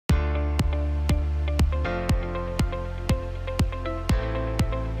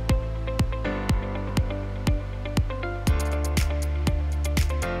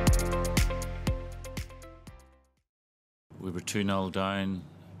2-0 down,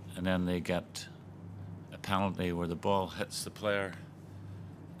 and then they get a penalty where the ball hits the player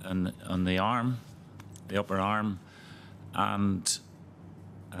on the arm, the upper arm, and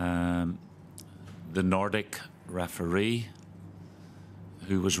the Nordic referee,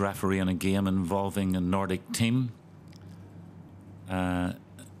 who was refereeing a game involving a Nordic team,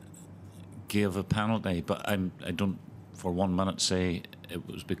 gave a penalty. But I don't for 1 minute say it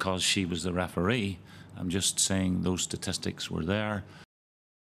was because she was the referee. I'm just saying those statistics were there.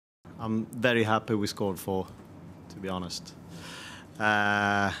 I'm very happy we scored 4, to be honest.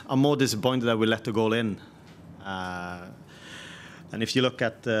 I'm more disappointed that we let the goal in. And if you look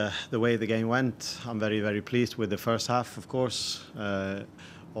at the way the game went, I'm very, very pleased with the first half, of course.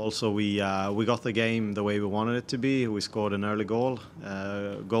 Also, we got the game the way we wanted it to be. We scored an early goal.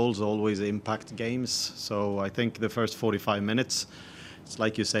 Goals always impact games. So I think the first 45 minutes, it's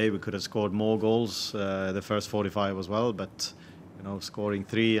like you say, we could have scored more goals the first 45 as well. But, you know, scoring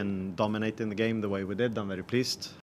 3 and dominating the game the way we did, I'm very pleased.